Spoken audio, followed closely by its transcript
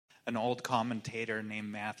An old commentator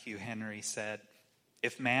named Matthew Henry said,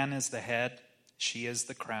 "If man is the head, she is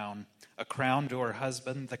the crown. A crown to her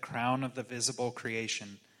husband, the crown of the visible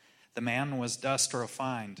creation. The man was dust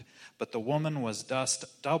refined, but the woman was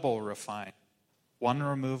dust double refined, one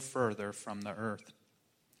remove further from the earth."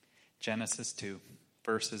 Genesis 2,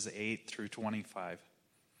 verses 8 through 25.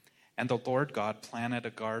 And the Lord God planted a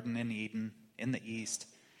garden in Eden in the east,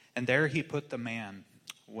 and there he put the man,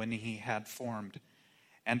 when he had formed.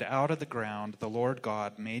 And out of the ground the Lord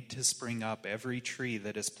God made to spring up every tree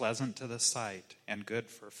that is pleasant to the sight and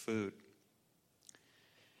good for food.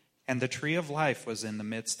 And the tree of life was in the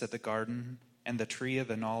midst of the garden, and the tree of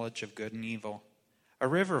the knowledge of good and evil. A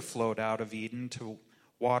river flowed out of Eden to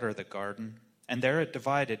water the garden, and there it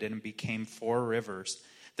divided and became 4 rivers.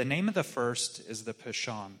 The name of the first is the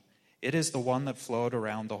Pishon. It is the one that flowed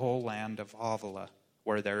around the whole land of Havilah,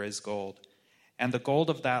 where there is gold. And the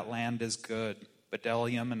gold of that land is good.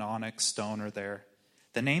 Bdellium and onyx stone are there.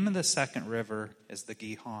 The name of the second river is the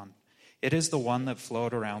Gihon. It is the one that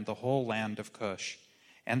flowed around the whole land of Cush.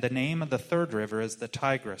 And the name of the third river is the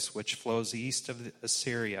Tigris, which flows east of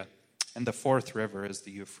Assyria. And the fourth river is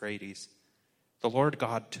the Euphrates. The Lord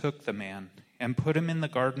God took the man and put him in the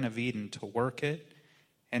Garden of Eden to work it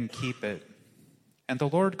and keep it. And the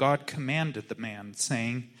Lord God commanded the man,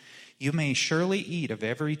 saying, "You may surely eat of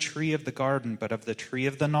every tree of the garden, but of the tree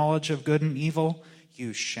of the knowledge of good and evil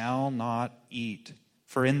you shall not eat.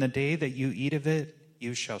 For in the day that you eat of it,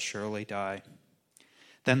 you shall surely die."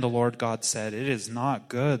 Then the Lord God said, "It is not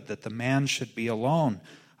good that the man should be alone.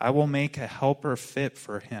 I will make a helper fit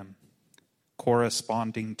for him,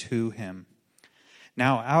 corresponding to him."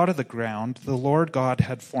 Now out of the ground the Lord God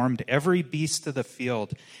had formed every beast of the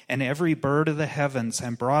field and every bird of the heavens,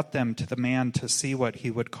 and brought them to the man to see what he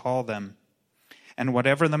would call them. And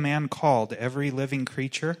whatever the man called every living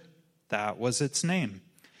creature, that was its name.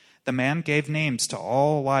 The man gave names to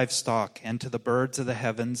all livestock, and to the birds of the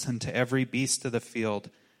heavens, and to every beast of the field.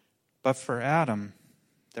 But for Adam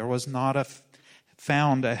there was not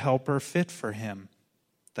found a helper fit for him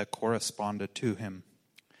that corresponded to him.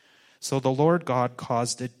 So the Lord God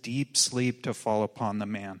caused a deep sleep to fall upon the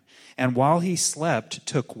man, and while he slept,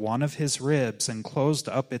 took one of his ribs and closed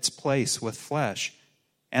up its place with flesh.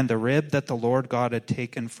 And the rib that the Lord God had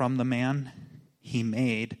taken from the man, he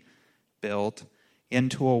built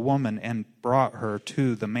into a woman, and brought her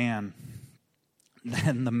to the man.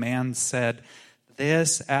 Then the man said,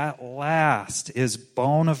 "This at last is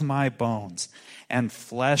bone of my bones and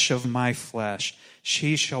flesh of my flesh.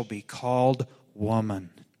 She shall be called woman,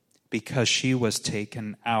 because she was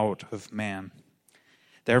taken out of man.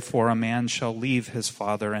 Therefore a man shall leave his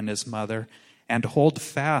father and his mother, and hold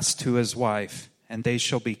fast to his wife, and they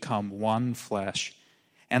shall become one flesh.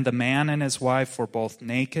 And the man and his wife were both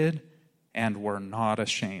naked and were not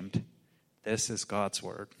ashamed." This is God's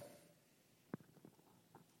word.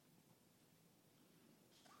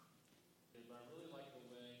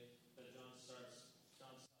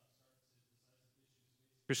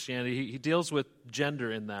 Christianity. He deals with gender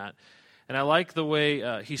in that. And I like the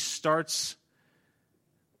way he starts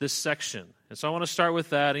this section. And so I want to start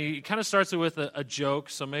with that. And he kind of starts it with a joke,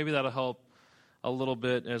 so maybe that'll help a little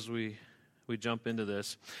bit as we jump into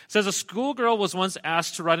this. It says, a schoolgirl was once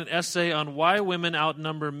asked to write an essay on why women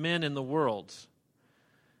outnumber men in the world.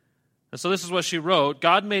 And so this is what she wrote.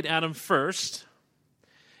 God made Adam first,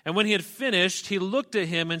 and when he had finished, he looked at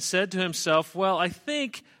him and said to himself, well, I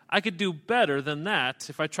think I could do better than that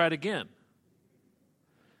if I tried again.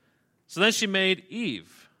 So then she made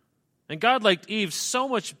Eve. And God liked Eve so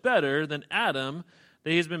much better than Adam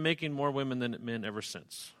that he's been making more women than men ever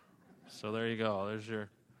since. So there you go. There's your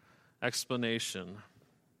explanation.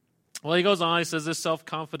 Well, he goes on. He says, this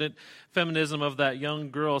self-confident feminism of that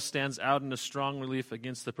young girl stands out in a strong relief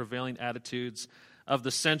against the prevailing attitudes of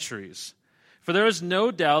the centuries. For there is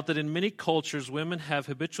no doubt that in many cultures, women have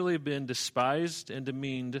habitually been despised and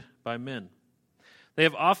demeaned by men. They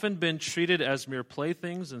have often been treated as mere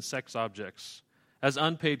playthings and sex objects, as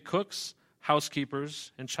unpaid cooks,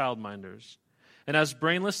 housekeepers, and childminders, and as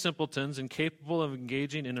brainless simpletons incapable of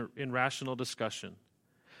engaging in rational discussion.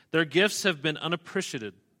 Their gifts have been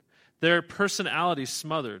unappreciated, their personality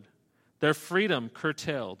smothered, their freedom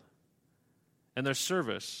curtailed, and their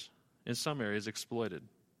service, in some areas, exploited,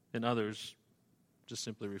 in others, just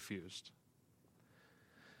simply refused.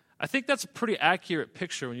 I think that's a pretty accurate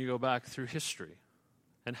picture when you go back through history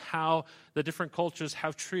and how the different cultures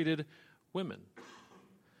have treated women.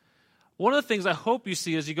 One of the things I hope you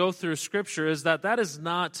see as you go through Scripture is that is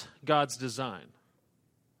not God's design.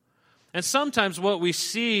 And sometimes what we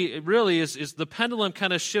see really is the pendulum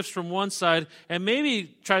kind of shifts from one side and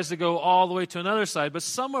maybe tries to go all the way to another side. But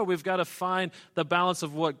somewhere we've got to find the balance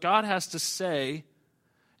of what God has to say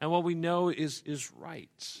and what we know is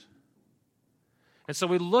right. And so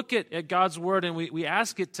we look at God's Word and we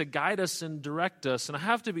ask it to guide us and direct us. And I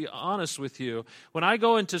have to be honest with you. When I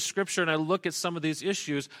go into Scripture and I look at some of these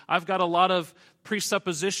issues, I've got a lot of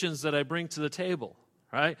presuppositions that I bring to the table.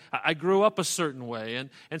 Right? I grew up a certain way,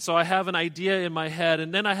 and so I have an idea in my head,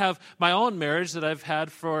 and then I have my own marriage that I've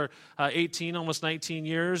had for 18, almost 19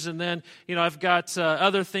 years, and then, I've got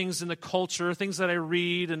other things in the culture, things that I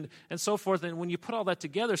read, and so forth, and when you put all that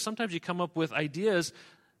together, sometimes you come up with ideas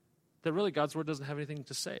that really God's Word doesn't have anything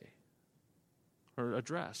to say or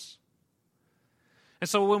address. And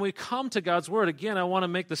so when we come to God's Word, again, I want to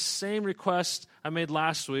make the same request I made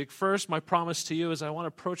last week. First, my promise to you is I want to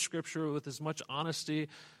approach Scripture with as much honesty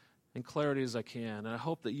and clarity as I can. And I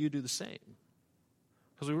hope that you do the same.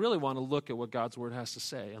 Because we really want to look at what God's Word has to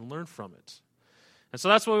say and learn from it. And so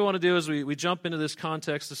that's what we want to do as we jump into this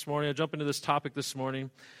context this morning, jump into this topic this morning.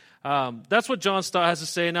 That's what John Stott has to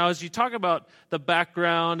say. Now, as you talk about the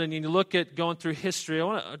background and you look at going through history, I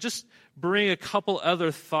want to just bring a couple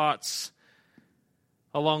other thoughts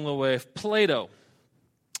along the way. Plato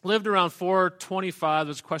lived around 425.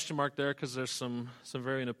 There's a question mark there because there's some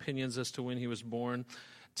varying opinions as to when he was born,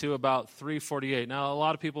 to about 348. Now, a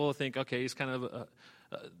lot of people think, okay, he's kind of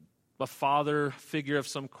a father figure of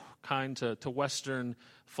some kind to Western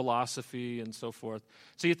philosophy and so forth.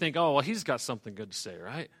 So you think, oh, well, he's got something good to say,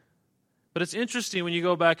 right? But it's interesting when you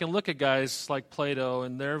go back and look at guys like Plato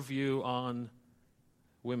and their view on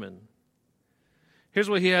women. Here's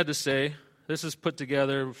what he had to say. This is put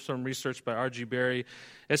together from research by R.G. Berry.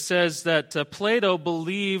 It says that Plato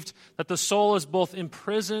believed that the soul is both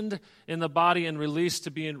imprisoned in the body and released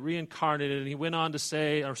to be reincarnated. And he went on to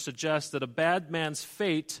say or suggest that a bad man's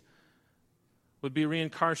fate would be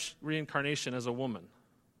reincarnation as a woman.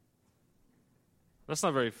 That's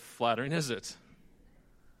not very flattering, is it?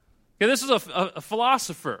 Okay, this is a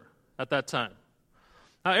philosopher at that time.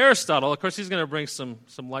 Now, Aristotle, of course, he's going to bring some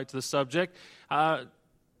light to the subject. A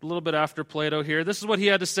little bit after Plato here. This is what he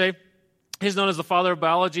had to say. He's known as the father of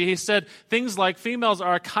biology. He said things like females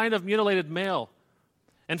are a kind of mutilated male,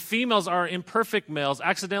 and females are imperfect males,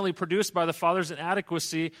 accidentally produced by the father's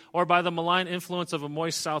inadequacy or by the malign influence of a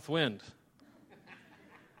moist south wind.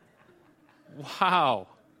 Wow.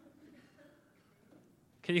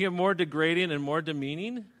 Can you get more degrading and more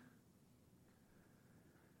demeaning?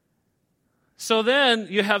 So then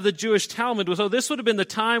you have the Jewish Talmud. So this would have been the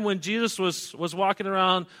time when Jesus was walking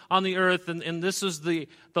around on the earth, and this is the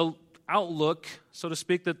outlook, so to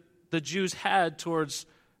speak, that the Jews had towards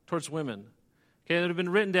women. Okay, it had been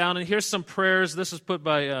written down, and here's some prayers. This is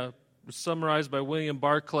summarized by William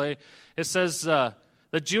Barclay. It says the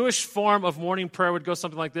Jewish form of morning prayer would go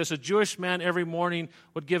something like this: a Jewish man every morning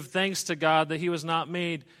would give thanks to God that he was not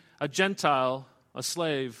made a Gentile, a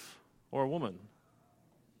slave, or a woman.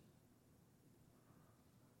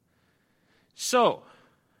 So,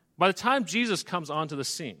 by the time Jesus comes onto the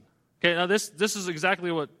scene, okay, now this is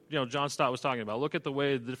exactly what John Stott was talking about. Look at the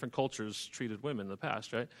way the different cultures treated women in the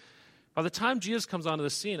past, right? By the time Jesus comes onto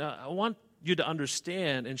the scene, I want you to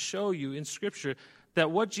understand and show you in Scripture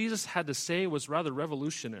that what Jesus had to say was rather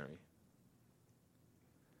revolutionary.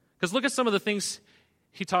 Because look at some of the things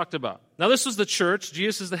he talked about. Now, this was the church.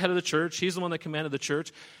 Jesus is the head of the church. He's the one that commanded the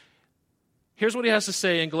church. Here's what he has to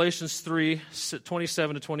say in Galatians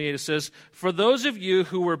 3:27 to 28. It says, "For those of you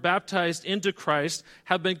who were baptized into Christ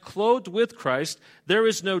have been clothed with Christ. There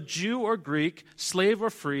is no Jew or Greek, slave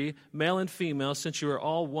or free, male and female, since you are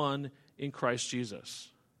all one in Christ Jesus."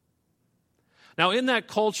 Now, in that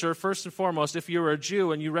culture, first and foremost, if you were a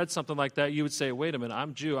Jew and you read something like that, you would say, wait a minute,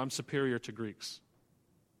 I'm Jew, I'm superior to Greeks.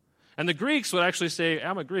 And the Greeks would actually say,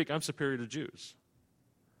 I'm a Greek, I'm superior to Jews.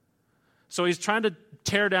 So he's trying to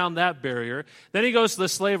tear down that barrier. Then he goes to the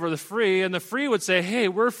slave or the free, and the free would say, hey,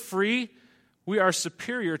 we're free. We are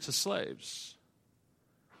superior to slaves.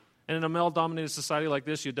 And in a male-dominated society like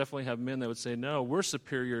this, you definitely have men that would say, no, we're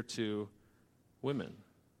superior to women.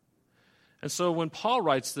 And so when Paul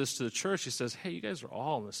writes this to the church, he says, hey, you guys are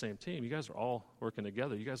all on the same team. You guys are all working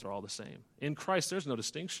together. You guys are all the same. In Christ, there's no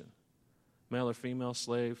distinction. Male or female,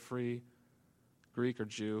 slave, free, Greek or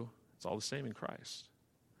Jew, it's all the same in Christ.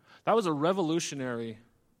 That was a revolutionary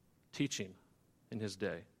teaching in his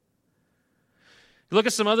day. Look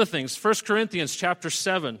at some other things. 1 Corinthians chapter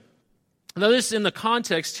 7. Now this in the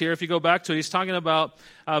context here, if you go back to it, he's talking about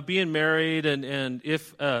being married, and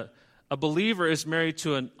if a believer is married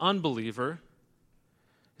to an unbeliever,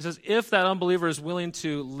 He says, if that unbeliever is willing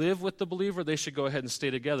to live with the believer, they should go ahead and stay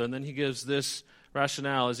together. And then he gives this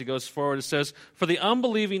rationale as he goes forward. It says, for the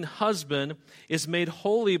unbelieving husband is made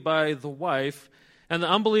holy by the wife, and the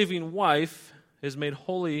unbelieving wife is made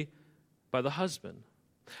holy by the husband.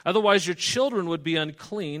 Otherwise, your children would be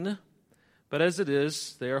unclean, but as it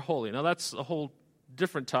is, they are holy. Now, that's a whole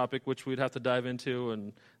different topic, which we'd have to dive into,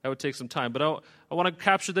 and that would take some time. But I want to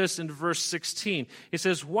capture this in verse 16. He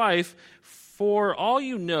says, wife, for all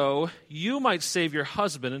you know, you might save your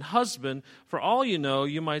husband, and husband, for all you know,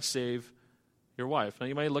 you might save your wife. Now,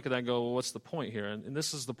 you might look at that and go, well, what's the point here? And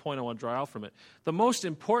this is the point I want to draw out from it. The most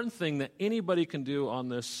important thing that anybody can do on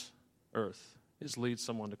this earth is lead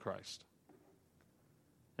someone to Christ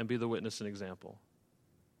and be the witness and example.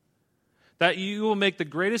 That you will make the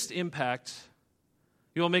greatest impact,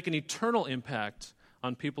 you will make an eternal impact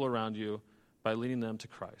on people around you by leading them to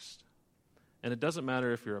Christ. And it doesn't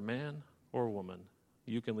matter if you're a man or a woman,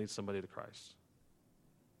 you can lead somebody to Christ.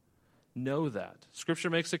 Know that. Scripture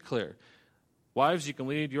makes it clear. Wives, you can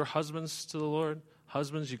lead your husbands to the Lord.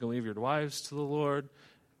 Husbands, you can lead your wives to the Lord.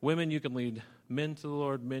 Women, you can lead men to the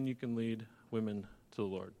Lord. Men, you can lead women to the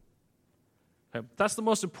Lord. Okay? That's the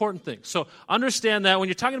most important thing. So understand that when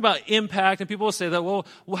you're talking about impact, and people will say that, well,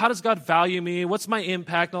 how does God value me? What's my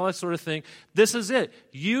impact? And all that sort of thing. This is it.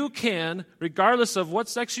 You can, regardless of what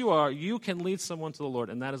sex you are, you can lead someone to the Lord,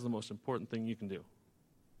 and that is the most important thing you can do.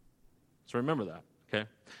 So remember that, okay?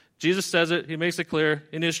 Jesus says it. He makes it clear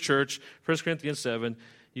in his church, 1 Corinthians 7.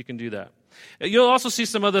 You can do that. You'll also see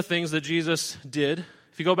some other things that Jesus did.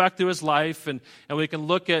 If you go back through his life and we can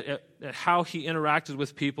look at how he interacted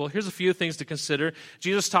with people, here's a few things to consider.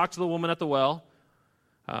 Jesus talked to the woman at the well.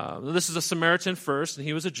 This is a Samaritan first, and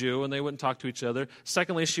he was a Jew, and they wouldn't talk to each other.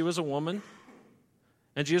 Secondly, she was a woman,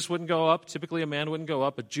 and Jesus wouldn't go up. Typically, a man wouldn't go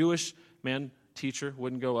up. A Jewish man teacher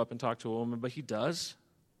wouldn't go up and talk to a woman, but he does.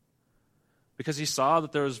 Because he saw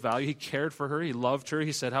that there was value. He cared for her. He loved her.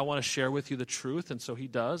 He said, I want to share with you the truth. And so he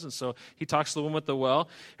does. And so he talks to the woman at the well.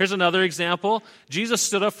 Here's another example. Jesus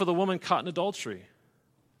stood up for the woman caught in adultery.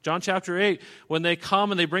 John chapter 8, when they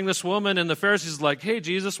come and they bring this woman, and the Pharisees are like, hey,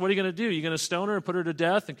 Jesus, what are you going to do? Are you going to stone her and put her to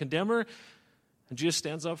death and condemn her? And Jesus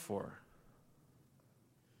stands up for her.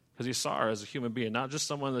 Because he saw her as a human being, not just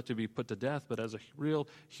someone that to be put to death, but as a real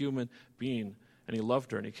human being. And he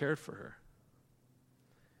loved her and he cared for her.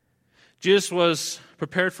 Jesus was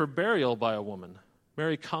prepared for burial by a woman.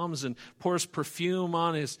 Mary comes and pours perfume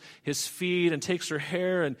on his feet and takes her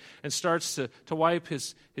hair and starts to wipe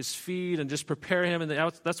his feet and just prepare him. And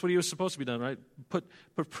that's what he was supposed to be done, right? Put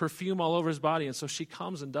perfume all over his body. And so she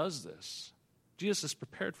comes and does this. Jesus is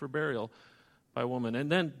prepared for burial by a woman.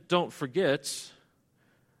 And then don't forget,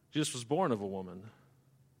 Jesus was born of a woman.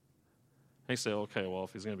 And you say, okay, well,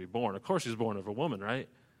 if he's going to be born, of course he's born of a woman, right?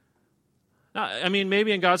 Now, I mean,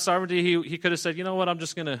 maybe in God's sovereignty, he could have said, you know what, I'm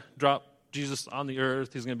just going to drop Jesus on the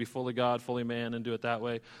earth. He's going to be fully God, fully man, and do it that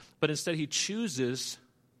way. But instead, he chooses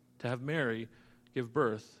to have Mary give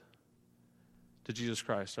birth to Jesus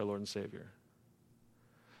Christ, our Lord and Savior.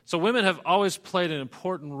 So women have always played an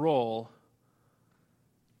important role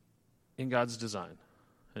in God's design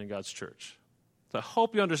and in God's church. So I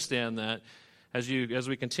hope you understand that as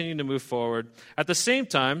we continue to move forward. At the same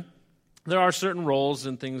time, there are certain roles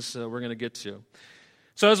and things we're going to get to.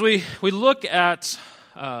 So as we look at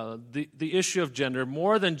the issue of gender,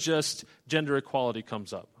 more than just gender equality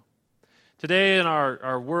comes up. Today in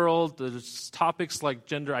our world, there's topics like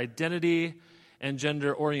gender identity and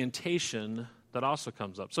gender orientation that also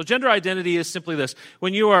comes up. So gender identity is simply this.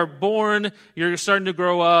 When you are born, you're starting to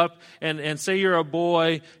grow up, and say you're a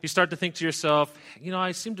boy, you start to think to yourself, you know,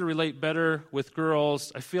 I seem to relate better with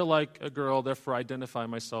girls. I feel like a girl, therefore I identify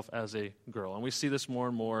myself as a girl. And we see this more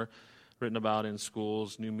and more written about in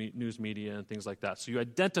schools, news media, and things like that. So you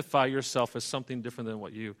identify yourself as something different than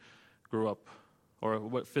what you grew up or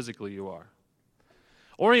what physically you are.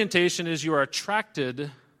 Orientation is you are attracted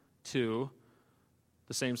to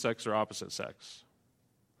the same sex or opposite sex.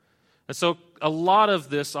 And so a lot of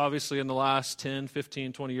this, obviously, in the last 10,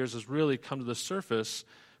 15, 20 years has really come to the surface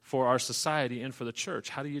for our society and for the church.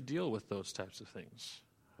 How do you deal with those types of things,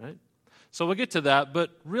 right? So we'll get to that, but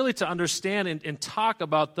really to understand and talk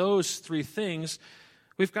about those three things,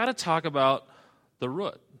 we've got to talk about the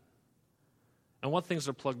root and what things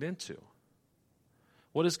are plugged into.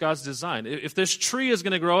 What is God's design? If this tree is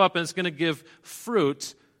going to grow up and it's going to give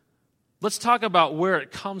fruit, let's talk about where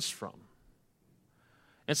it comes from.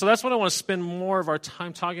 And so that's what I want to spend more of our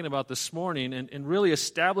time talking about this morning and really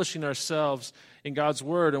establishing ourselves in God's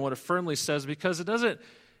Word and what it firmly says, because it doesn't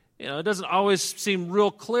always seem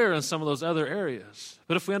real clear in some of those other areas.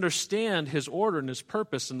 But if we understand His order and His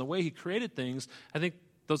purpose and the way He created things, I think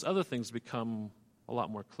those other things become a lot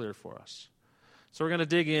more clear for us. So we're going to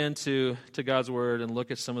dig into God's Word and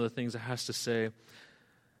look at some of the things it has to say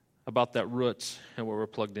about that root and what we're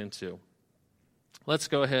plugged into. Let's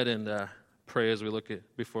go ahead and pray as we look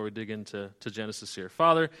at, before we dig into Genesis here.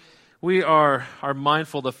 Father, we are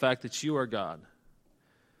mindful of the fact that you are God,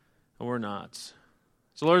 and we're not.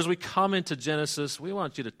 So, Lord, as we come into Genesis, we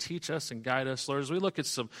want you to teach us and guide us. Lord, as we look at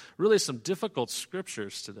some difficult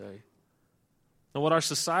scriptures today, and what our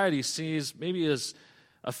society sees maybe as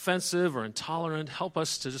offensive or intolerant, help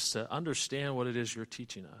us to understand what it is you're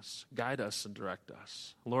teaching us. Guide us and direct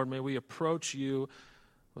us. Lord, may we approach you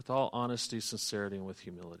with all honesty, sincerity, and with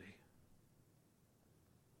humility.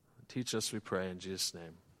 Teach us, we pray, in Jesus'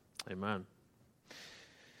 name. Amen.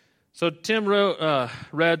 So Tim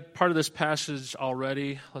read part of this passage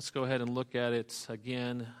already. Let's go ahead and look at it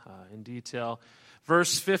again in detail.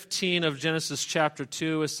 Verse 15 of Genesis chapter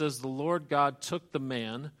 2, it says, "The Lord God took the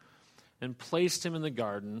man and placed him in the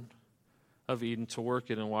garden of Eden to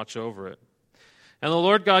work it and watch over it. And the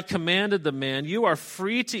Lord God commanded the man, 'You are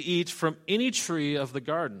free to eat from any tree of the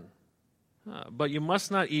garden, but you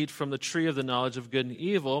must not eat from the tree of the knowledge of good and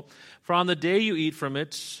evil, for on the day you eat from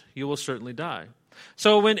it, you will certainly die.'"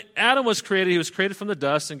 So when Adam was created, he was created from the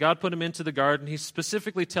dust, and God put him into the garden. He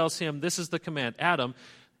specifically tells him, this is the command, Adam,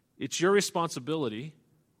 it's your responsibility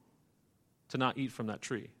to not eat from that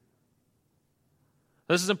tree.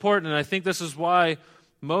 This is important, and I think this is why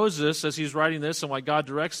Moses, as he's writing this and why God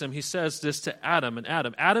directs him, he says this to Adam. And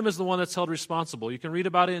Adam is the one that's held responsible. You can read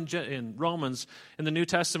about it in Romans, in the New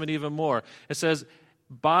Testament even more. It says,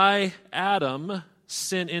 by Adam,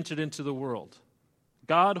 sin entered into the world.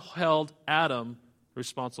 God held Adam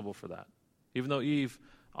responsible for that, even though Eve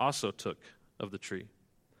also took of the tree.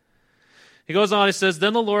 He goes on, he says,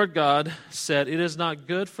 "Then the Lord God said, 'It is not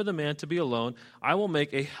good for the man to be alone. I will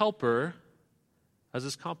make a helper as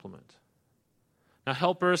his complement.'" Now,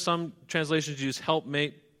 helper, some translations use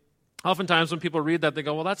helpmate. Oftentimes when people read that, they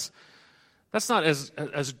go, well, that's not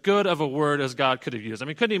as good of a word as God could have used. I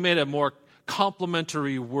mean, couldn't he have made a more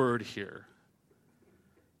complimentary word here?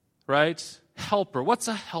 Right? Helper. What's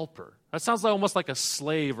a helper? That sounds like almost like a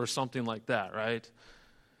slave or something like that, right?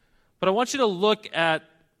 But I want you to look at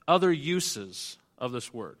other uses of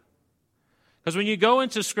this word. Because when you go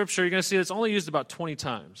into Scripture, you're going to see it's only used about 20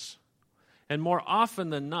 times. And more often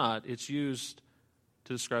than not, it's used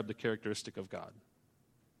to describe the characteristic of God.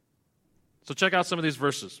 So check out some of these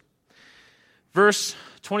verses. Verse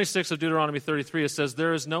 26 of Deuteronomy 33, it says,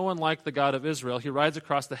 "There is no one like the God of Israel. He rides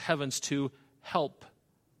across the heavens to help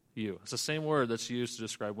you." It's the same word that's used to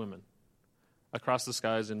describe women. Across the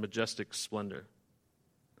skies in majestic splendor.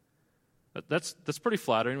 That's pretty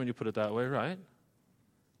flattering when you put it that way, right?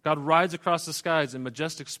 God rides across the skies in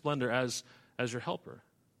majestic splendor as your helper.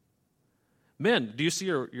 Men, do you see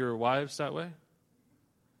your wives that way?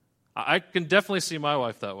 I can definitely see my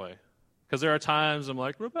wife that way. Because there are times I'm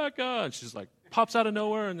like, "Rebecca," and she's like, pops out of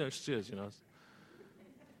nowhere, and there she is,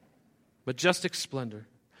 Majestic splendor.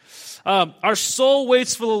 Our soul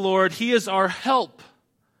waits for the Lord. He is our help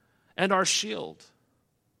and our shield.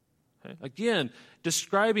 Okay? Again,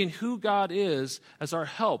 describing who God is as our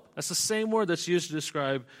help. That's the same word that's used to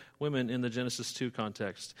describe women in the Genesis 2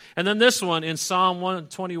 context. And then this one, in Psalm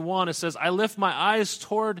 121, it says, "I lift my eyes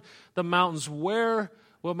toward the mountains. Where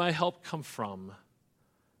will my help come from?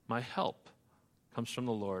 My help comes from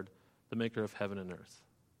the Lord, the maker of heaven and earth."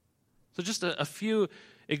 So just a few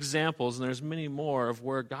examples, and there's many more, of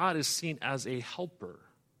where God is seen as a helper.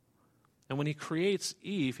 And when he creates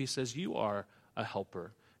Eve, he says, you are a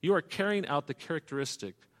helper. You are carrying out the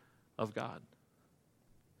characteristic of God.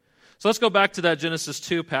 So let's go back to that Genesis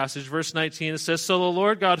 2 passage. Verse 19, it says, "So the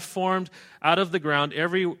Lord God formed out of the ground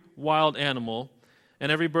every wild animal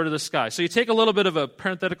and every bird of the sky." So you take a little bit of a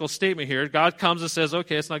parenthetical statement here. God comes and says,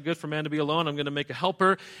 okay, it's not good for man to be alone. I'm going to make a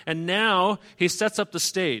helper. And now he sets up the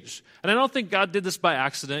stage. And I don't think God did this by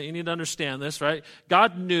accident. You need to understand this, right?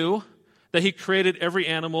 God knew that he created every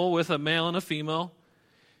animal with a male and a female.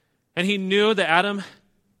 And he knew that Adam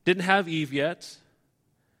didn't have Eve yet.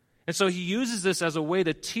 And so he uses this as a way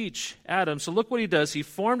to teach Adam. So look what he does. He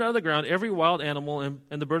formed out of the ground every wild animal and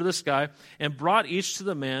the bird of the sky and brought each to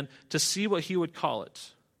the man to see what he would call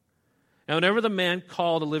it. And whenever the man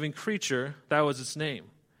called a living creature, that was its name.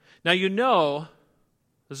 Now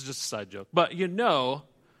this is just a side joke, but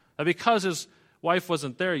that because his wife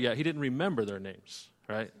wasn't there yet, he didn't remember their names,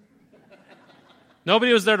 right?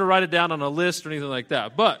 Nobody was there to write it down on a list or anything like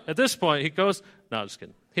that. But at this point, he goes, no, I'm just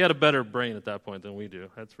kidding. He had a better brain at that point than we do,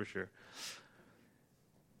 that's for sure.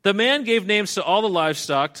 "The man gave names to all the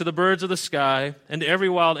livestock, to the birds of the sky, and to every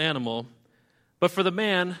wild animal. But for the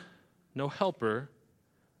man, no helper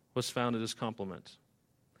was found at his complement.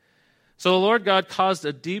 So the Lord God caused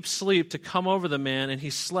a deep sleep to come over the man, and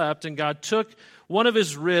he slept, and God took one of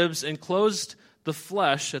his ribs and closed the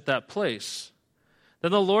flesh at that place.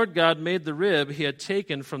 Then the Lord God made the rib he had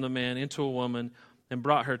taken from the man into a woman and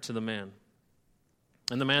brought her to the man.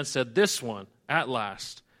 And the man said, "This one, at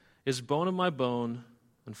last, is bone of my bone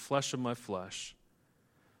and flesh of my flesh.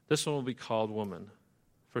 This one will be called woman,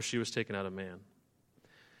 for she was taken out of man."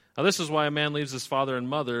 Now this is why a man leaves his father and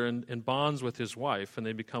mother and bonds with his wife, and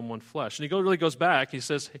they become one flesh. And he really goes back. He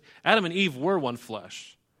says, Adam and Eve were one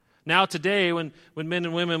flesh. Now today, when men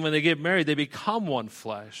and women, when they get married, they become one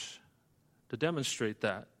flesh, to demonstrate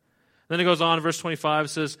that. Then it goes on in verse 25, it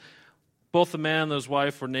says, both the man and his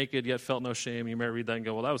wife were naked, yet felt no shame. You might read that and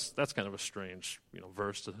go, well, that's kind of a strange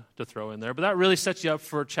verse to throw in there. But that really sets you up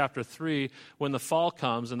for chapter 3 when the fall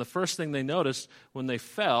comes. And the first thing they noticed when they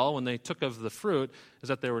fell, when they took of the fruit, is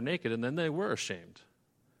that they were naked, and then they were ashamed.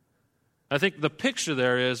 I think the picture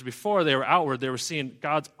there is before they were outward, they were seeing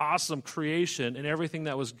God's awesome creation and everything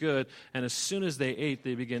that was good. And as soon as they ate,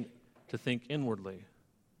 they began to think inwardly,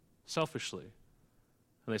 selfishly.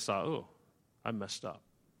 And they saw, oh, I messed up.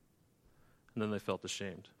 And then they felt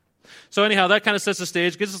ashamed. So anyhow, that kind of sets the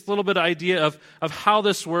stage, gives us a little bit of idea of how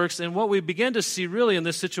this works. And what we begin to see really in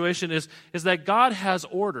this situation is that God has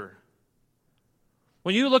order.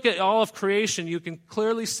 When you look at all of creation, you can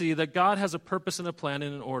clearly see that God has a purpose and a plan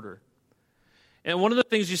and an order. And one of the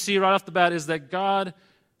things you see right off the bat is that God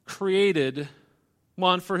created,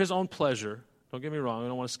 one, for his own pleasure. Don't get me wrong, I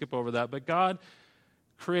don't want to skip over that. But God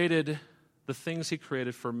created the things he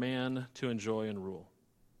created for man to enjoy and rule.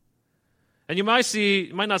 And you might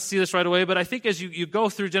not see this right away, but I think as you go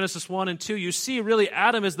through Genesis 1 and 2, you see really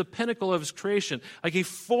Adam is the pinnacle of his creation. Like he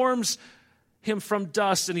forms him from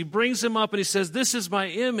dust, and he brings him up, and he says, this is my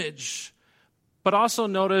image. But also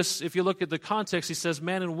notice, if you look at the context, he says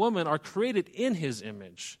man and woman are created in his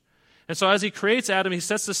image. And so as he creates Adam, he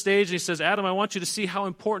sets the stage, and he says, Adam, I want you to see how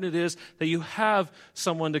important it is that you have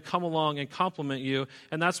someone to come along and complement you.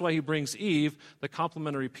 And that's why he brings Eve, the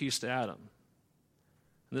complementary piece to Adam.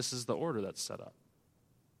 And this is the order that's set up.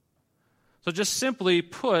 So just simply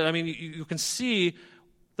put, I mean, you can see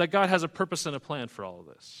that God has a purpose and a plan for all of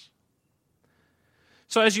this.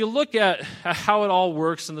 So as you look at how it all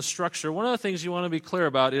works in the structure, one of the things you want to be clear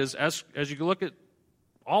about is as you look at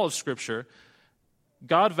all of Scripture,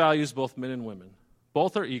 God values both men and women.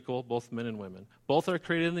 Both are equal, both men and women. Both are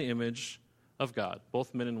created in the image of God,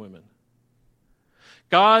 both men and women.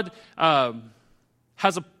 God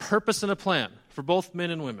has a purpose and a plan for both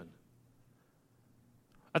men and women.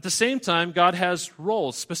 At the same time, God has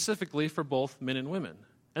roles specifically for both men and women.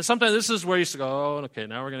 And sometimes this is where you go, oh, okay,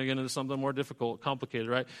 now we're going to get into something more difficult, complicated,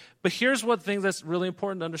 right? But here's one thing that's really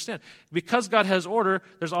important to understand. Because God has order,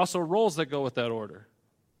 there's also roles that go with that order.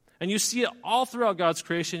 And you see it all throughout God's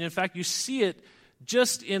creation. In fact, you see it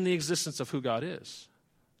just in the existence of who God is.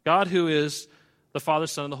 God who is the Father,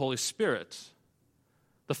 Son, and the Holy Spirit.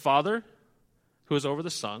 The Father who is over the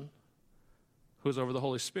Son, who is over the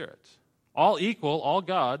Holy Spirit. All equal, all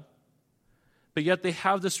God, but yet they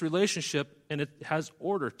have this relationship and it has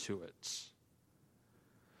order to it.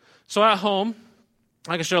 So at home,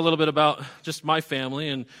 I can share a little bit about just my family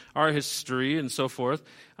and our history and so forth.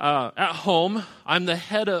 At home, I'm the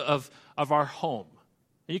head of our home.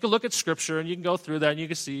 And you can look at Scripture and you can go through that and you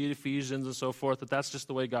can see Ephesians and so forth, that that's just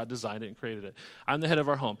the way God designed it and created it. I'm the head of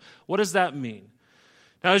our home. What does that mean?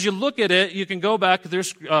 Now, as you look at it, you can go back through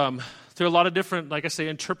a lot of different, like I say,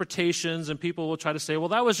 interpretations, and people will try to say, well,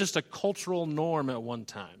 that was just a cultural norm at one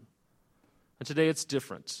time. And today it's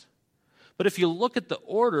different. But if you look at the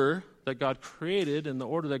order that God created and the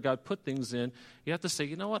order that God put things in, you have to say,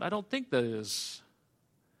 you know what, I don't think that is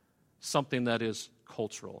something that is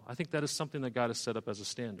cultural. I think that is something that God has set up as a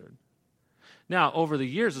standard. Now, over the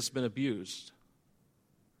years, it's been abused.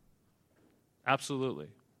 Absolutely.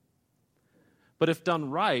 But if done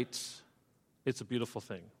right, it's a beautiful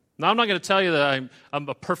thing. Now, I'm not going to tell you that I'm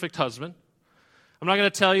a perfect husband. I'm not going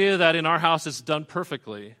to tell you that in our house it's done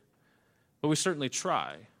perfectly, but we certainly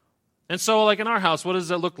try. And so, like in our house, what does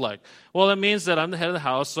that look like? Well, it means that I'm the head of the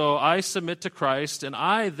house, so I submit to Christ, and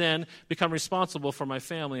I then become responsible for my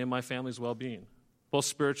family and my family's well-being, both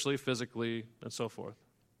spiritually, physically, and so forth.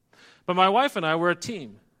 But my wife and I, we're a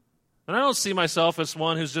team. And I don't see myself as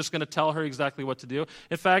one who's just going to tell her exactly what to do.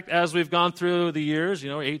 In fact, as we've gone through the years,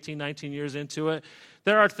 18, 19 years into it,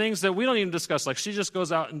 there are things that we don't even discuss. Like she just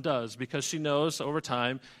goes out and does because she knows over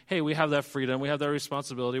time, hey, we have that freedom, we have that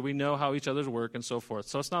responsibility, we know how each other's work and so forth.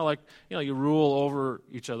 So it's not like, you rule over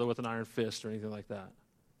each other with an iron fist or anything like that.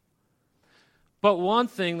 But one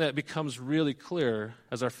thing that becomes really clear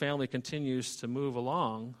as our family continues to move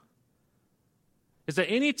along is that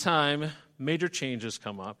any time major changes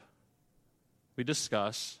come up, we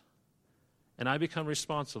discuss, and I become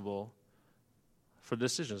responsible for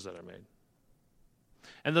decisions that are made.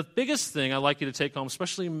 And the biggest thing I'd like you to take home,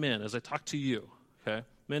 especially men, as I talk to you, okay?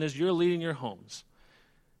 Men, as you're leading your homes,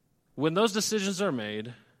 when those decisions are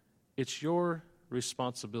made, it's your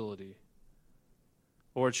responsibility,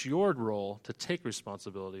 or it's your role to take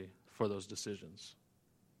responsibility for those decisions.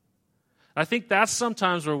 I think that's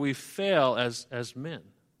sometimes where we fail as men.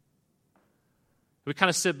 We kind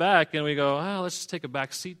of sit back and we go, let's just take a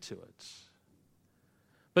back seat to it.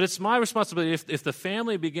 But it's my responsibility. If the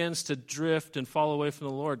family begins to drift and fall away from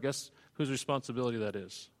the Lord, guess whose responsibility that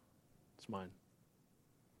is? It's mine.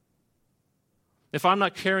 If I'm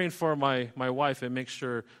not caring for my wife and make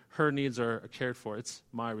sure her needs are cared for, it's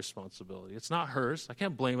my responsibility. It's not hers. I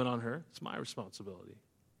can't blame it on her. It's my responsibility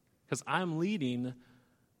because I'm leading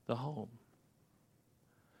the home.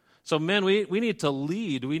 So men, we need to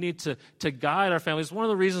lead. We need to guide our families. One of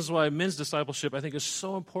the reasons why men's discipleship, I think, is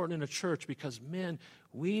so important in a church because, men,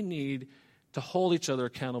 we need to hold each other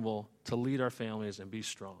accountable to lead our families and be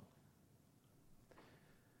strong.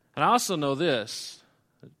 And I also know this.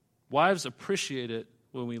 Wives appreciate it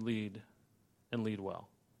when we lead and lead well.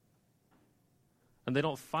 And they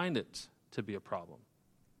don't find it to be a problem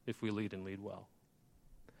if we lead and lead well.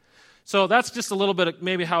 So that's just a little bit of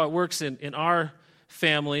maybe how it works in our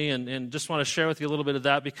family, and just want to share with you a little bit of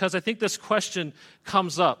that because I think this question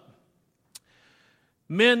comes up.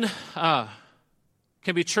 Men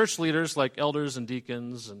can be church leaders like elders and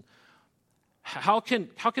deacons, and how can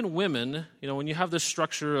women, when you have this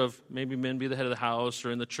structure of maybe men be the head of the house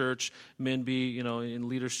or in the church, men be, in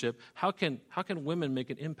leadership, how can women make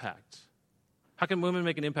an impact? How can women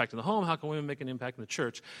make an impact in the home? How can women make an impact in the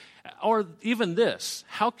church? Or even this,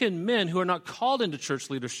 how can men who are not called into church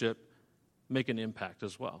leadership make an impact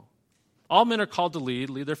as well? All men are called to lead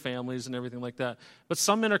their families and everything like that. But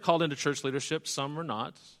some men are called into church leadership, some are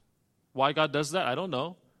not. Why God does that, I don't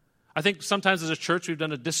know. I think sometimes as a church we've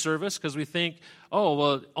done a disservice because we think,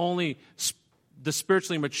 only the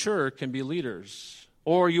spiritually mature can be leaders.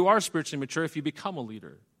 Or you are spiritually mature if you become a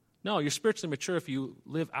leader. No, you're spiritually mature if you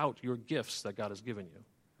live out your gifts that God has given you.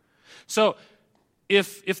 So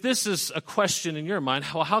if this is a question in your mind,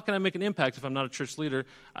 how can I make an impact if I'm not a church leader?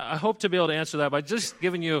 I hope to be able to answer that by just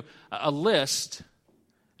giving you a list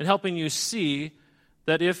and helping you see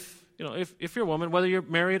that if you're a woman, whether you're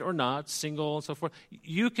married or not, single and so forth,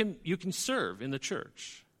 you can serve in the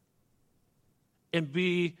church and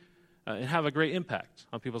be and have a great impact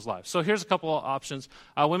on people's lives. So here's a couple of options: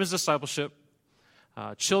 women's discipleship,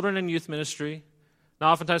 children and youth ministry.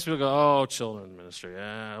 Now, oftentimes people go, children's ministry.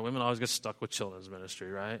 Yeah, women always get stuck with children's ministry,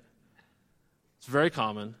 right? It's very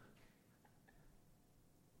common.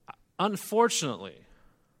 Unfortunately,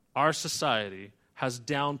 our society has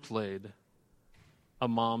downplayed a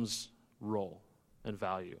mom's role and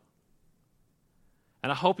value.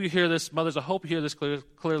 And I hope you hear this, mothers, I hope you hear this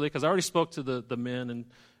clearly, because I already spoke to the men and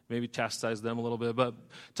maybe chastised them a little bit. But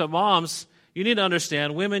to moms, you need to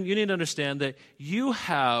understand, women, you need to understand that you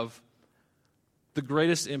have the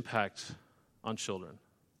greatest impact on children.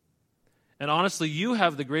 And honestly, you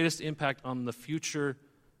have the greatest impact on the future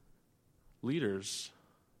leaders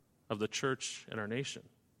of the church and our nation.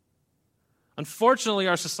 Unfortunately,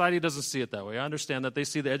 our society doesn't see it that way. I understand that they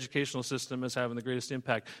see the educational system as having the greatest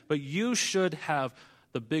impact, but you should have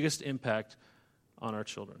the biggest impact on our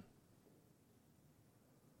children.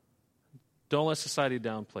 Don't let society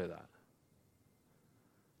downplay that.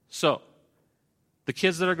 So, the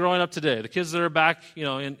kids that are growing up today, the kids that are back,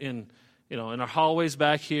 in our hallways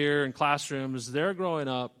back here, in classrooms, they're growing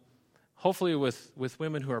up, hopefully with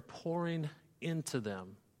women who are pouring into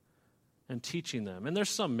them and teaching them. And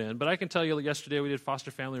there's some men, but I can tell you, yesterday we did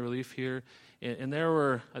foster family relief here, and there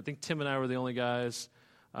were, I think Tim and I were the only guys.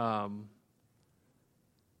 The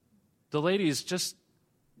ladies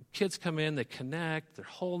kids come in, they connect, they're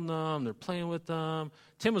holding them, they're playing with them.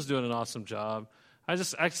 Tim was doing an awesome job.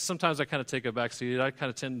 Sometimes I kind of take a back seat. I kind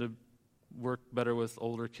of tend to work better with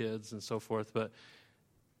older kids and so forth. But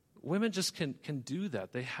women just can do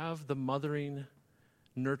that. They have the mothering,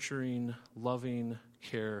 nurturing, loving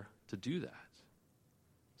care to do that.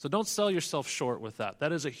 So don't sell yourself short with that.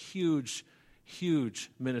 That is a huge, huge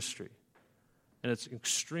ministry. And it's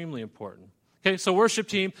extremely important. Okay, so worship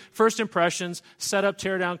team, first impressions, setup,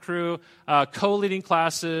 tear down crew, co-leading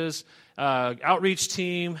classes, outreach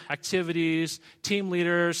team, activities, team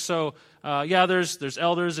leaders. So there's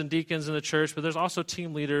elders and deacons in the church, but there's also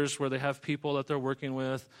team leaders where they have people that they're working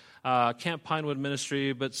with. Camp Pinewood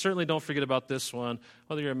Ministry, but certainly don't forget about this one.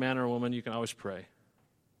 Whether you're a man or a woman, you can always pray.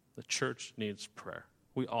 The church needs prayer.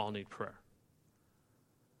 We all need prayer.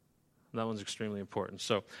 That one's extremely important.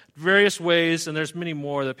 So various ways, and there's many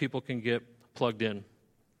more that people can get plugged in.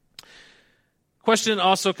 Question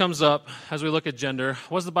also comes up as we look at gender.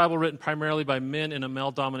 Was the Bible written primarily by men in a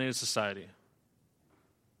male-dominated society?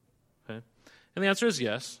 Okay. And the answer is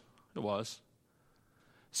yes, it was.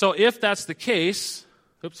 So if that's the case,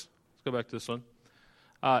 let's go back to this one.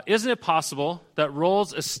 Isn't it possible that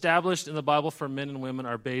roles established in the Bible for men and women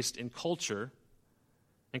are based in culture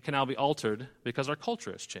and can now be altered because our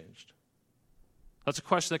culture has changed? That's a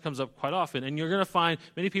question that comes up quite often, and you're going to find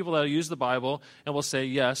many people that use the Bible and will say,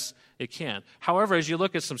 yes, it can. However, as you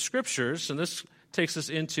look at some scriptures, and this takes us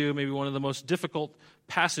into maybe one of the most difficult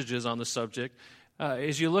passages on the subject,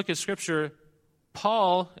 as you look at Scripture,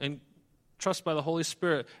 Paul, and trust by the Holy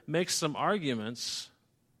Spirit, makes some arguments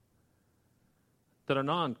that are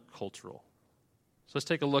non-cultural. So let's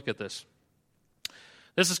take a look at this.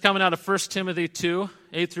 This is coming out of 1 Timothy 2,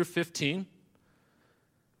 8 through 15.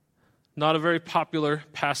 Not a very popular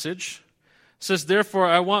passage. It says, "Therefore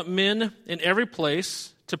I want men in every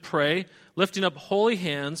place to pray, lifting up holy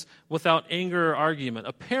hands without anger or argument."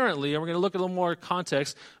 Apparently, and we're going to look at a little more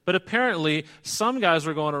context, but apparently some guys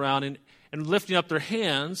were going around and lifting up their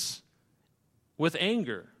hands with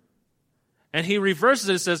anger. And he reverses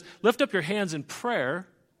it and says, lift up your hands in prayer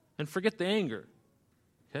and forget the anger.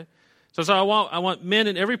 Okay? So I want men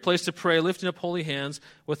in every place to pray, lifting up holy hands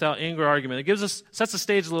without anger or argument. It sets the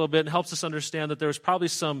stage a little bit and helps us understand that there's probably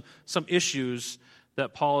some issues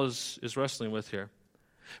that Paul is wrestling with here.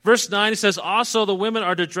 Verse 9, he says, "Also the women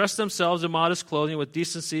are to dress themselves in modest clothing with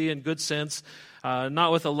decency and good sense,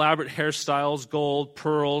 not with elaborate hairstyles, gold,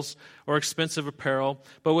 pearls, or expensive apparel,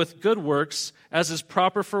 but with good works, as is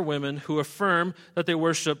proper for women who affirm that they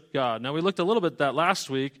worship God." Now, we looked a little bit at that last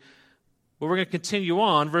week, but we're going to continue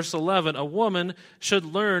on. Verse 11, "A woman should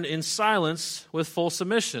learn in silence with full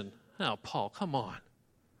submission." Now, Paul, come on.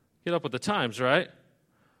 Get up with the times, right?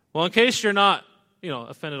 Well, in case you're not,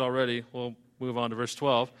 offended already, we'll move on to verse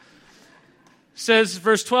 12. Says,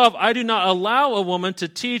 verse 12, "I do not allow a woman to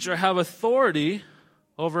teach or have authority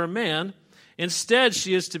over a man. Instead,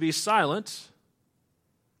 she is to be silent."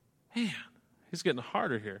 Man, he's getting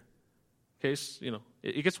harder here. In case,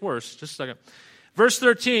 it gets worse. Just a second. Verse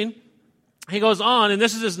 13, he goes on, and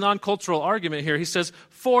this is his non-cultural argument here. He says,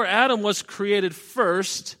 "For Adam was created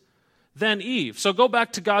first, then Eve." So go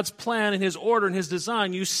back to God's plan and his order and his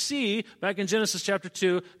design. You see, back in Genesis chapter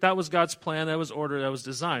 2, that was God's plan, that was order, that was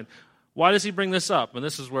design. Why does he bring this up? And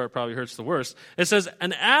this is where it probably hurts the worst. It says,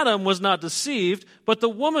 "And Adam was not deceived, but the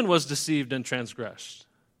woman was deceived and transgressed."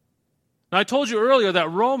 Now, I told you earlier that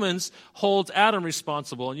Romans holds Adam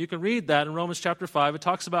responsible, and you can read that in Romans chapter 5. It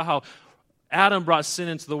talks about how Adam brought sin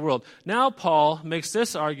into the world. Now Paul makes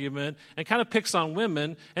this argument and kind of picks on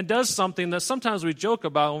women and does something that sometimes we joke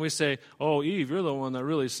about when we say, "Oh, Eve, you're the one that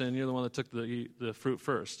really sinned. You're the one that took the fruit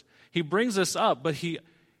first." He brings this up, but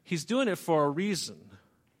he's doing it for a reason.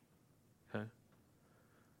 Okay?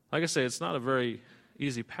 Like I say, it's not a very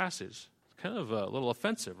easy passage. It's kind of a little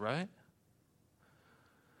offensive, right?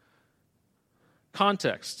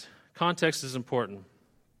 Context. Context is important.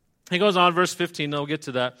 He goes on, verse 15, we'll get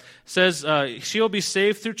to that. Says, "She will be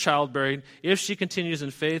saved through childbearing if she continues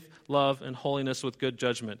in faith, love, and holiness with good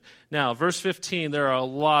judgment." Now, verse 15, there are a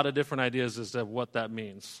lot of different ideas as to what that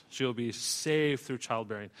means. She will be saved through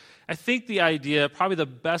childbearing. I think the idea, probably the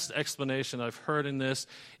best explanation I've heard in this,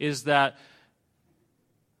 is that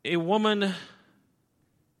a woman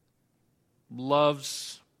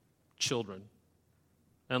loves children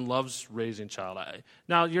and loves raising child.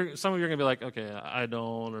 Now, some of you are going to be like, "Okay, I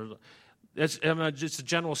don't," or it's a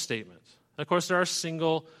general statement. Of course, there are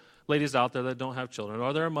single ladies out there that don't have children,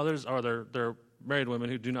 or there are mothers, or there are married women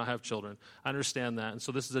who do not have children. I understand that, and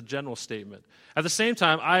so this is a general statement. At the same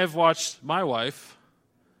time, I have watched my wife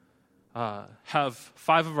have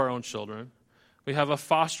 5 of our own children. We have a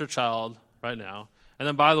foster child right now. And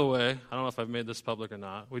then, by the way, I don't know if I've made this public or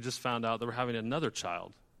not, we just found out that we're having another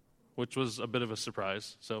child, which was a bit of a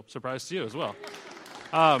surprise. So, surprise to you as well.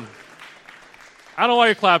 I don't know why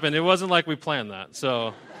you're clapping. It wasn't like we planned that.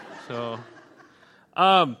 So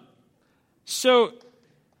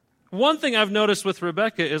one thing I've noticed with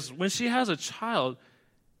Rebecca is when she has a child,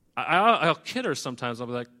 I'll kid her sometimes. I'll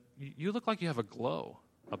be like, "You look like you have a glow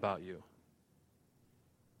about you."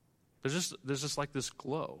 There's just like this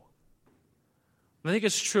glow. And I think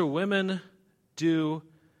it's true. Women do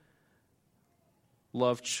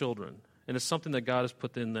love children, and it's something that God has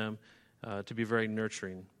put in them, to be very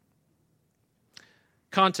nurturing.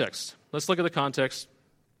 Context. Let's look at the context.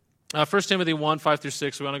 1 Timothy 1, 5 through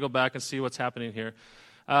 6. We want to go back and see what's happening here.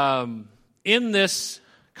 In this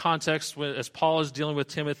context, as Paul is dealing with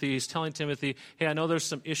Timothy, he's telling Timothy, hey, I know there's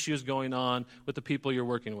some issues going on with the people you're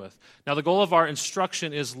working with. Now, the goal of our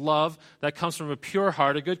instruction is love that comes from a pure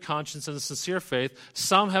heart, a good conscience, and a sincere faith.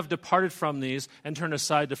 Some have departed from these and turned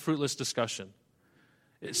aside to fruitless discussion.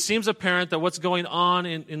 It seems apparent that what's going on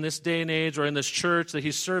in this day and age or in this church that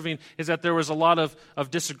he's serving is that there was a lot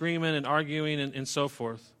of disagreement and arguing and so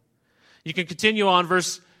forth. You can continue on,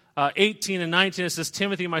 verse 18 and 19, it says,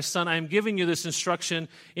 Timothy, my son, I am giving you this instruction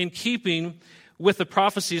in keeping with the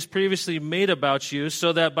prophecies previously made about you,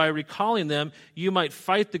 so that by recalling them, you might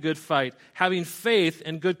fight the good fight, having faith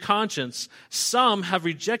and good conscience. Some have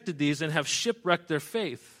rejected these and have shipwrecked their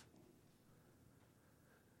faith.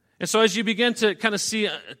 And so as you begin to kind of see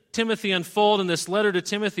Timothy unfold in this letter to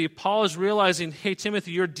Timothy, Paul is realizing, hey,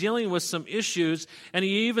 Timothy, you're dealing with some issues. And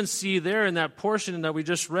you even see there in that portion that we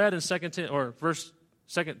just read in second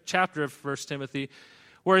chapter of 1 Timothy,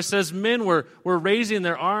 where it says men were raising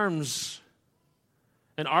their arms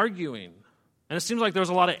and arguing. And it seems like there was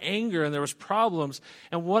a lot of anger and there was problems.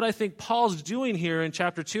 And what I think Paul's doing here in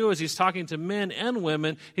chapter 2 as he's talking to men and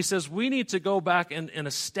women, he says we need to go back and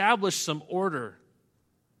establish some order.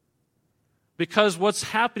 Because what's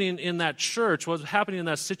happening in that church, what's happening in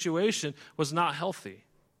that situation was not healthy.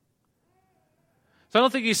 So I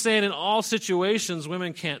don't think he's saying in all situations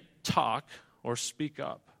women can't talk or speak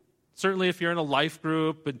up. Certainly if you're in a life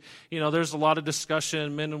group and, there's a lot of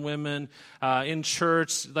discussion, men and women, in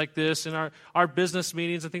church like this, in our business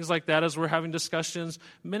meetings and things like that, as we're having discussions,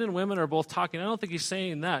 men and women are both talking. I don't think he's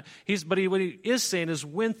saying that. What he is saying is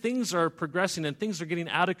when things are progressing and things are getting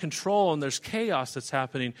out of control and there's chaos that's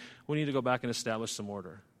happening, we need to go back and establish some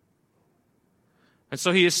order. And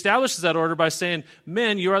so he establishes that order by saying,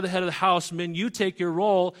 men, you are the head of the house. Men, you take your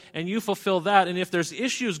role and you fulfill that. And if there's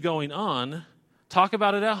issues going on, talk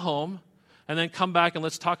about it at home, and then come back and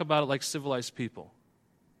let's talk about it like civilized people.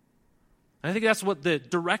 And I think that's what the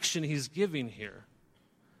direction he's giving here.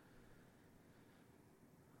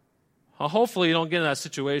 Well, hopefully you don't get in that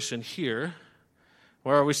situation here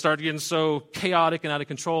where we start getting so chaotic and out of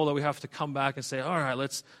control that we have to come back and say, all right,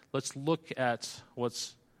 let's look at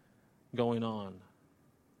what's going on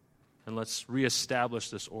and let's reestablish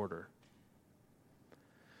this order.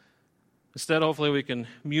 Instead, hopefully we can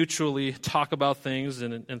mutually talk about things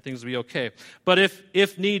and things will be okay. But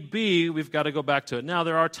if need be, we've got to go back to it. Now,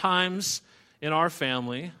 there are times in our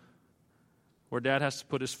family where dad has to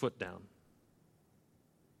put his foot down.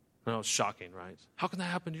 I know it's shocking, right? How can that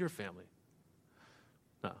happen to your family?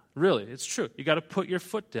 No, really, it's true. You got to put your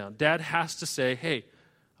foot down. Dad has to say, hey,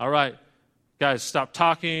 all right, guys, stop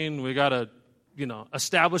talking. We got to,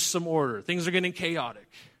 establish some order. Things are getting chaotic.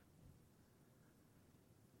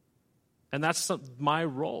 And that's my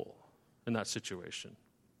role in that situation.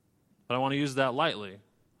 But I want to use that lightly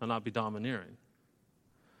and not be domineering.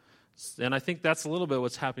 And I think that's a little bit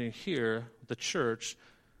what's happening here with the church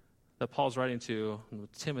that Paul's writing to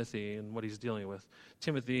with Timothy and what he's dealing with.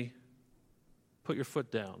 Timothy, put your foot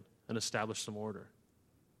down and establish some order.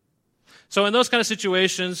 So in those kind of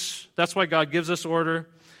situations, that's why God gives us order.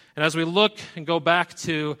 And as we look and go back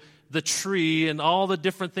to the tree and all the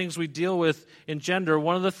different things we deal with in gender,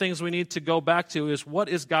 one of the things we need to go back to is what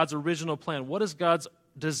is God's original plan? What is God's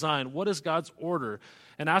design? What is God's order?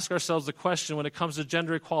 And ask ourselves the question when it comes to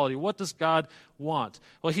gender equality, what does God want?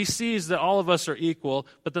 Well, he sees that all of us are equal,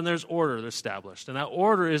 but then there's order established. And that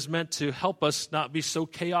order is meant to help us not be so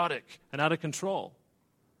chaotic and out of control.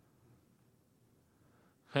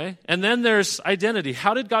 Okay? And then there's identity.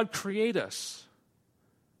 How did God create us?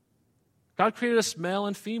 God created us male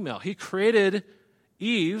and female. He created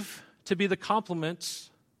Eve to be the complement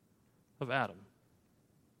of Adam.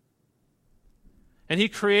 And he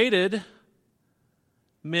created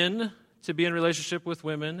men to be in relationship with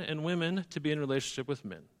women and women to be in relationship with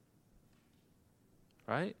men.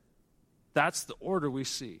 Right? That's the order we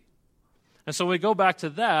see. And so when we go back to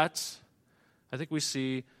that, I think we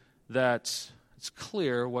see that it's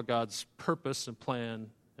clear what God's purpose and plan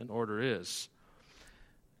and order is.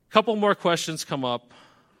 A couple more questions come up.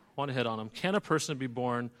 I want to hit on them. Can a person be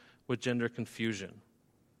born with gender confusion?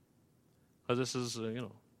 This is,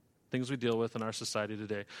 things we deal with in our society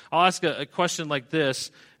today. I'll ask a question like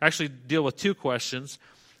this. Actually deal with two questions.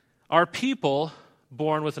 Are people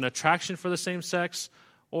born with an attraction for the same sex,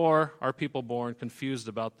 or are people born confused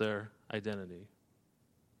about their identity?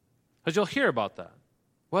 Because you'll hear about that.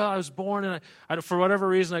 Well, I was born and I, for whatever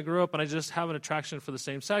reason, I grew up and I just have an attraction for the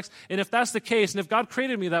same sex. And if that's the case, and if God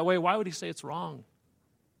created me that way, why would he say it's wrong?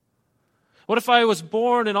 What if I was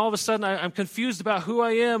born and all of a sudden I'm confused about who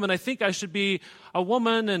I am and I think I should be a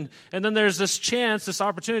woman and then there's this chance, this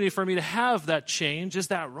opportunity for me to have that change? Is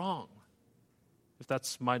that wrong? If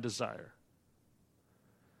that's my desire.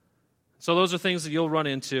 So those are things that you'll run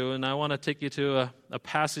into, and I want to take you to a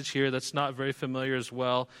passage here that's not very familiar as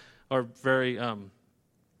well, or very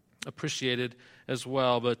appreciated as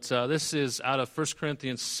well. But this is out of 1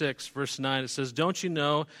 Corinthians 6, verse 9. It says, "Don't you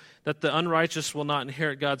know that the unrighteous will not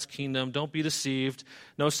inherit God's kingdom? Don't be deceived.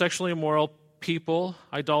 No sexually immoral people,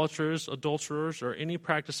 idolaters, adulterers, or any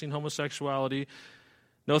practicing homosexuality,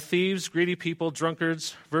 no thieves, greedy people,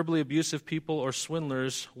 drunkards, verbally abusive people, or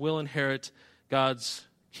swindlers will inherit God's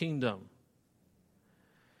kingdom."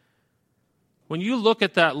 When you look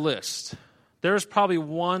at that list, there's probably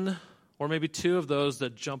one or maybe two of those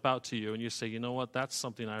that jump out to you and you say, you know what, that's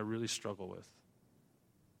something I really struggle with.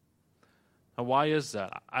 Now, why is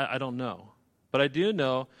that? I don't know. But I do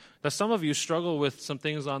know that some of you struggle with some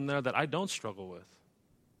things on there that I don't struggle with.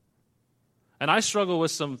 And I struggle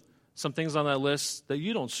with some things on that list that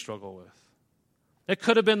you don't struggle with. It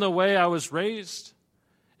could have been the way I was raised.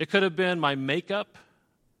 It could have been my makeup.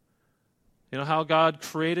 You know, how God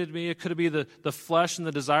created me. It could be the flesh and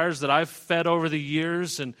the desires that I've fed over the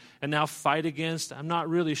years and now fight against. I'm not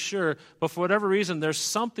really sure. But for whatever reason, there's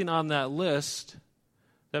something on that list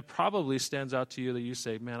that probably stands out to you that you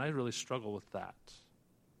say, man, I really struggle with that.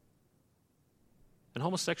 And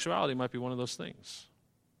homosexuality might be one of those things.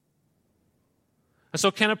 And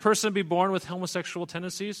so can a person be born with homosexual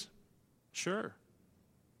tendencies? Sure.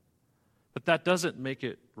 But that doesn't make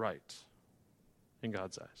it right in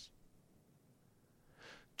God's eyes.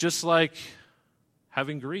 Just like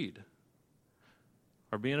having greed,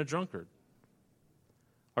 or being a drunkard,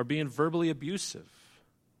 or being verbally abusive,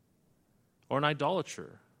 or an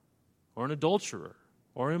idolater, or an adulterer,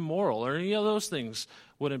 or immoral, or any of those things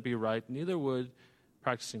wouldn't be right. Neither would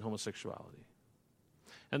practicing homosexuality.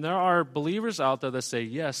 And there are believers out there that say,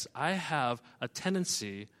 yes, I have a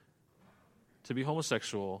tendency to be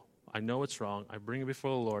homosexual. I know it's wrong. I bring it before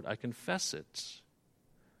the Lord. I confess it.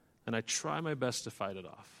 And I try my best to fight it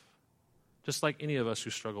off. Just like any of us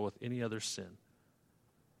who struggle with any other sin.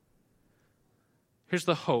 Here's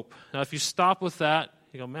the hope. Now, if you stop with that,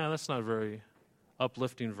 you go, man, that's not a very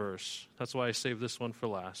uplifting verse. That's why I saved this one for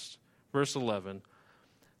last. Verse 11.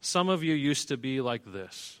 Some of you used to be like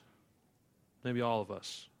this. Maybe all of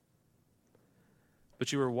us.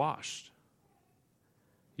 But you were washed.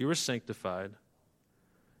 You were sanctified.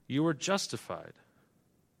 You were justified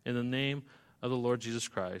in the name of the Lord Jesus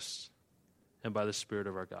Christ and by the Spirit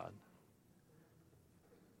of our God.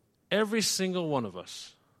 Every single one of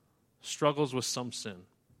us struggles with some sin.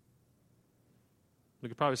 We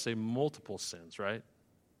could probably say multiple sins, right?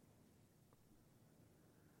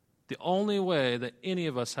 The only way that any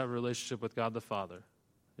of us have a relationship with God the Father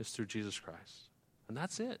is through Jesus Christ. And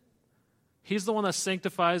that's it. He's the one that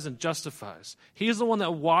sanctifies and justifies. He's the one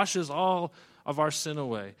that washes all of our sin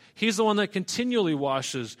away. He's the one that continually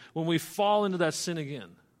washes when we fall into that sin again.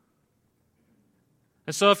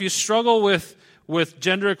 And so if you struggle with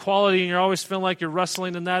gender equality and you're always feeling like you're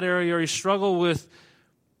wrestling in that area, or you struggle with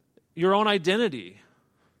your own identity,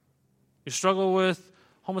 you struggle with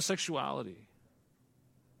homosexuality,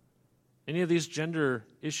 any of these gender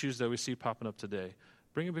issues that we see popping up today,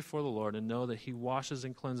 bring it before the Lord and know that He washes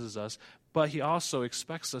and cleanses us, but He also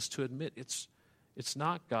expects us to admit it's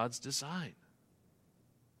not God's design.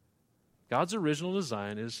 God's original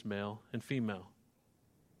design is male and female.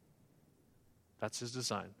 That's His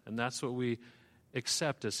design, and that's what we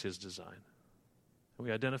accept as His design. And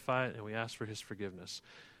we identify it and we ask for His forgiveness.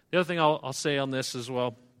 The other thing I'll say on this as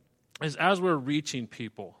well is, as we're reaching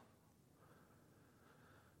people,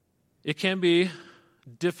 it can be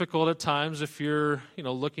difficult at times if you're,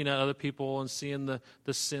 looking at other people and seeing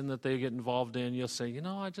the sin that they get involved in. You'll say,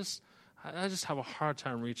 I just have a hard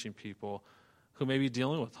time reaching people who may be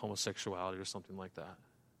dealing with homosexuality or something like that.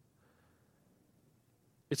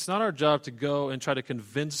 It's not our job to go and try to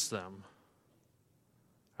convince them,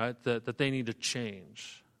 right, that they need to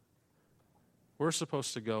change. We're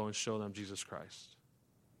supposed to go and show them Jesus Christ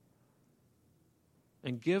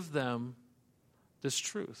and give them this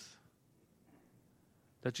truth,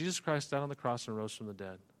 that Jesus Christ died on the cross and rose from the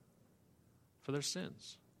dead for their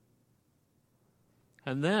sins.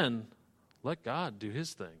 And then let God do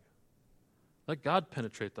His thing. Let God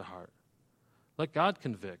penetrate the heart. Let God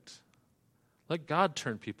convict. Let God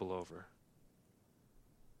turn people over.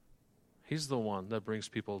 He's the one that brings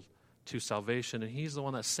people to salvation, and He's the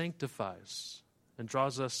one that sanctifies and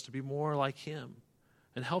draws us to be more like Him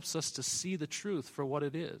and helps us to see the truth for what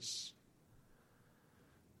it is.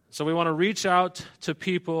 So we want to reach out to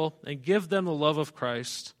people and give them the love of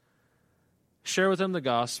Christ, share with them the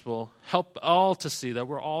gospel, help all to see that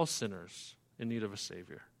we're all sinners in need of a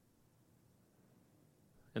Savior.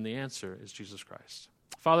 And the answer is Jesus Christ.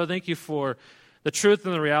 Father, thank you for the truth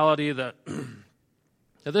and the reality that,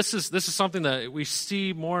 that this is something that we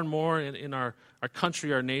see more and more in our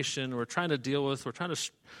country, our nation. We're trying to deal with, we're trying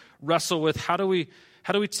to wrestle with how do we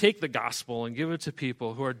take the gospel and give it to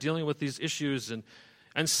people who are dealing with these issues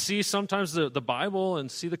and see sometimes the Bible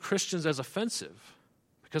and see the Christians as offensive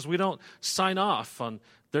because we don't sign off on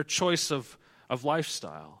their choice of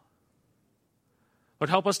lifestyle. Lord,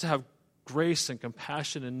 help us to have grace and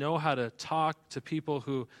compassion and know how to talk to people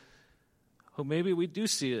who maybe we do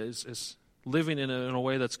see as living in a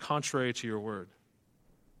way that's contrary to your word.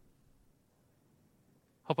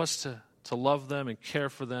 Help us to love them and care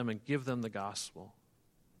for them and give them the gospel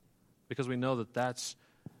because we know that that's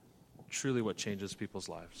truly what changes people's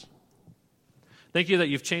lives. Thank you that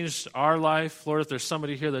you've changed our life. Lord, if there's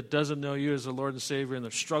somebody here that doesn't know you as the Lord and Savior and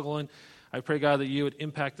they're struggling, I pray, God, that you would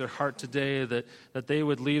impact their heart today, that they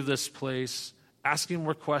would leave this place asking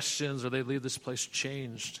more questions or they leave this place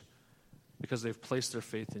changed because they've placed their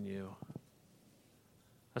faith in you.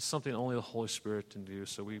 That's something only the Holy Spirit can do.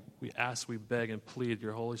 So we ask, we beg, and plead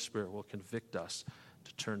your Holy Spirit will convict us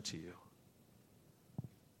to turn to you.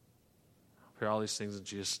 I pray all these things in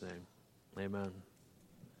Jesus' name. Amen.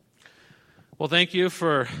 Well, thank you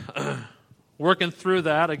for working through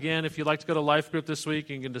that. Again, if you'd like to go to life group this week,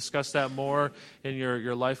 you can discuss that more in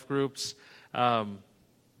your life groups.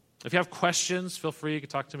 If you have questions, feel free. You can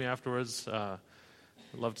talk to me afterwards. I'd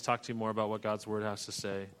love to talk to you more about what God's Word has to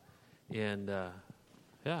say. And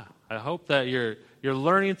I hope that you're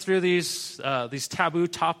learning through these taboo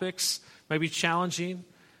topics. Might be challenging,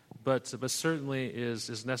 but certainly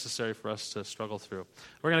is necessary for us to struggle through.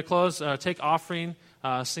 We're going to close, take offering,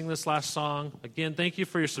 sing this last song. Again, thank you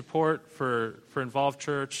for your support for Involved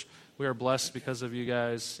Church. We are blessed because of you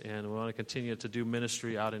guys, and we want to continue to do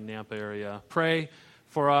ministry out in Nampa area. Pray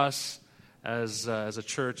for us as a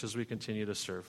church as we continue to serve.